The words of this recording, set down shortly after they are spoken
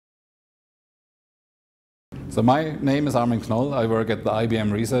So my name is Armin Knoll. I work at the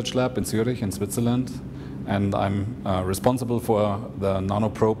IBM Research Lab in Zurich in Switzerland, and I'm responsible for the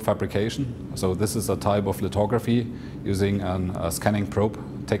nanoprobe fabrication. So this is a type of lithography using scanning probe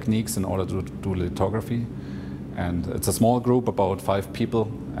techniques in order to do lithography. And it's a small group, about 5 people,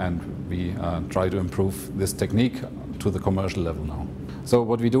 and we try to improve this technique to the commercial level now. So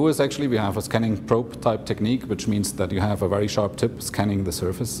what we do is actually we have a scanning probe type technique, which means that you have a very sharp tip scanning the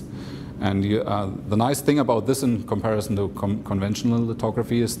surface. And the nice thing about this in comparison to conventional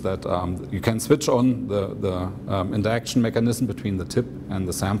lithography is that you can switch on the interaction mechanism between the tip and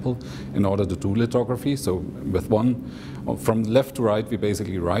the sample in order to do lithography. So with from left to right, we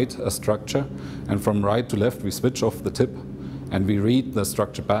basically write a structure, and from right to left, we switch off the tip, and we read the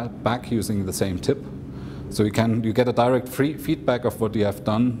structure back using the same tip. So you get a direct feedback of what you have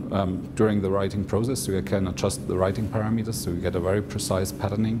done during the writing process. So you can adjust the writing parameters, so you get a very precise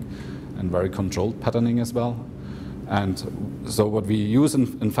patterning and very controlled patterning as well. And so what we use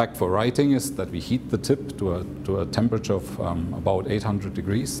in fact for writing is that we heat the tip to a temperature of about 800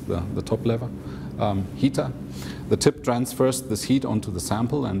 degrees, the top level heater. The tip transfers this heat onto the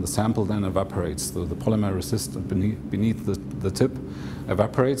sample, and the sample then evaporates. So the polymer resistant beneath the tip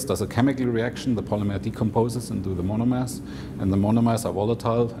evaporates, does a chemical reaction, the polymer decomposes into the monomers, and the monomers are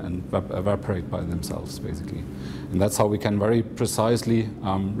volatile and evaporate by themselves, basically. And that's how we can very precisely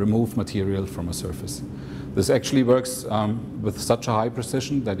remove material from a surface. This actually works with such a high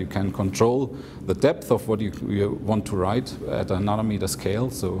precision that you can control the depth of what you want to write at a nanometer scale.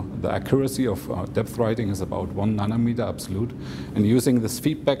 So the accuracy of depth writing is about 1 nanometer absolute. And using this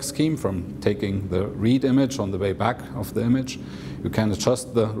feedback scheme from taking the read image on the way back of the image, you can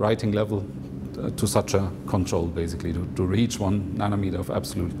adjust the writing level to such a control, basically, to reach 1 nanometer of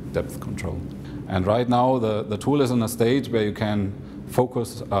absolute depth control. And right now the tool is in a stage where you can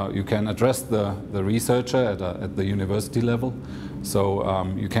focus, you can address the researcher at the university level. So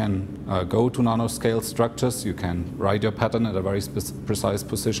you can go to nanoscale structures, you can write your pattern at a very precise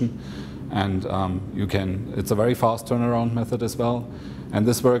position, and it's a very fast turnaround method as well. And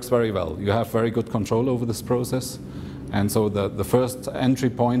this works very well. You have very good control over this process. And so the first entry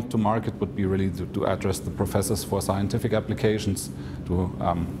point to market would be really to address the professors for scientific applications, to,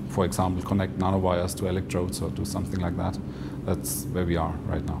 for example, connect nanowires to electrodes or do something like that. That's where we are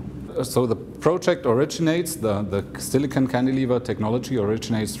right now. So the project originates, the silicon cantilever technology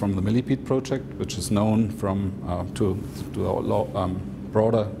originates from the Millipede project, which is known to a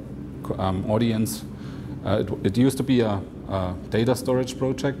broader audience. It used to be a data storage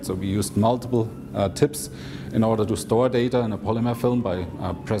project, so we used multiple tips in order to store data in a polymer film by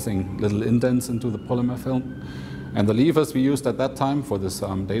pressing little indents into the polymer film. And the levers we used at that time for this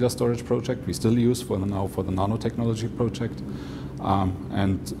data storage project, we still use now for the nanotechnology project.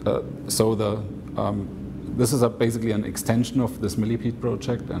 This is basically an extension of this Millipede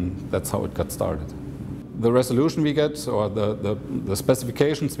project, and that's how it got started. The resolution we get, or the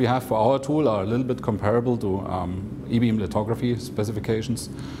specifications we have for our tool, are a little bit comparable to e-beam lithography specifications.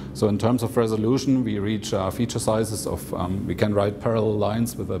 So in terms of resolution, we reach feature sizes of, we can write parallel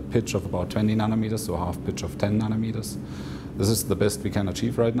lines with a pitch of about 20 nanometers, so a half pitch of 10 nanometers. This is the best we can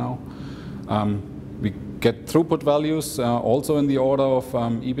achieve right now. We get throughput values also in the order of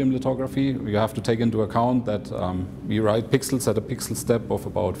e-beam lithography. We have to take into account that we write pixels at a pixel step of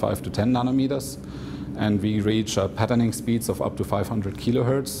about 5 to 10 nanometers. And we reach patterning speeds of up to 500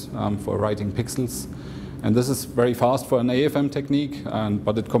 kilohertz for writing pixels. And this is very fast for an AFM technique,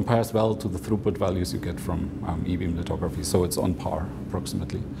 but it compares well to the throughput values you get from e-beam lithography. So it's on par,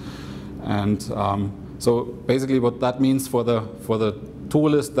 approximately. And so basically what that means for the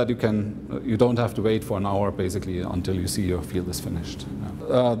tool is that you don't have to wait for an hour, basically, until you see your field is finished.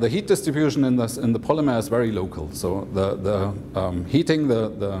 The heat distribution in the polymer is very local. So heating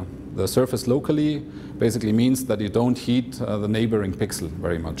the surface locally basically means that you don't heat the neighboring pixel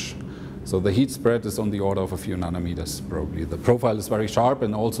very much. So the heat spread is on the order of a few nanometers, probably. The profile is very sharp,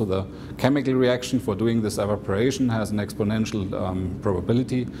 and also the chemical reaction for doing this evaporation has an exponential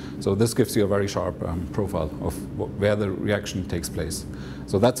probability. So this gives you a very sharp profile of where the reaction takes place.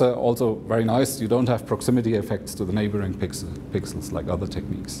 So that's also very nice. You don't have proximity effects to the neighboring pixels like other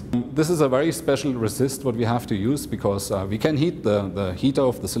techniques. This is a very special resist what we have to use, because we can heat the heater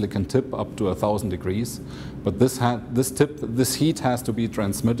of the silicon tip up to 1,000 degrees, but this heat has to be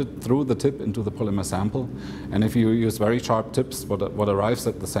transmitted through the tip into the polymer sample. And if you use very sharp tips, what arrives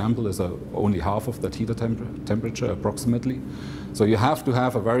at the sample is only half of that heater temperature approximately. So you have to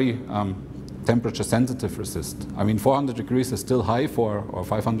have a very temperature sensitive resist. I mean, 400 degrees is still high for, or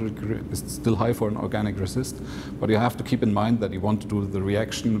 500 degrees is still high for an organic resist, but you have to keep in mind that you want to do the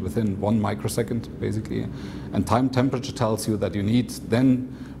reaction within 1 microsecond, basically. And time temperature tells you that you need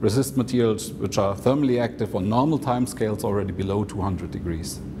then resist materials which are thermally active on normal time scales already below 200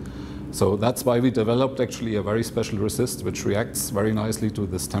 degrees. So that's why we developed actually a very special resist which reacts very nicely to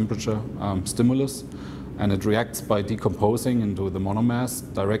this temperature stimulus. And it reacts by decomposing into the monomers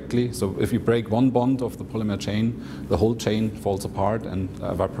directly. So if you break one bond of the polymer chain, the whole chain falls apart and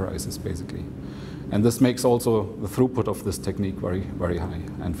vaporizes, basically. And this makes also the throughput of this technique very, very high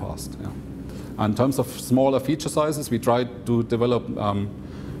and fast. Yeah. In terms of smaller feature sizes, we tried to develop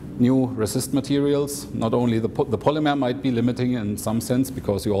new resist materials. Not only the polymer might be limiting in some sense,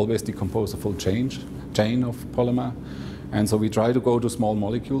 because you always decompose a full chain of polymer. And so we try to go to small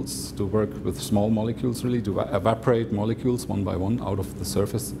molecules, to work with small molecules really, to evaporate molecules one by one out of the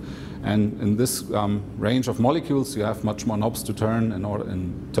surface. And in this range of molecules, you have much more knobs to turn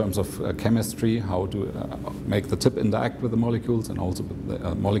in terms of chemistry, how to make the tip interact with the molecules and also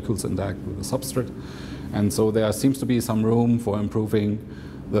the molecules interact with the substrate. And so there seems to be some room for improving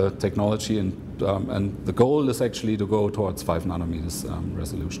the technology, and the goal is actually to go towards 5 nanometers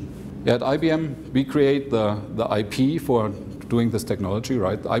resolution. Yeah, at IBM, we create the IP for doing this technology,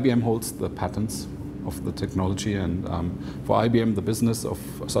 right? IBM holds the patents of the technology, and for IBM, the business of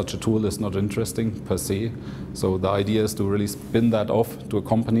such a tool is not interesting per se. So the idea is to really spin that off to a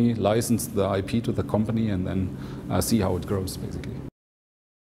company, license the IP to the company, and then see how it grows, basically.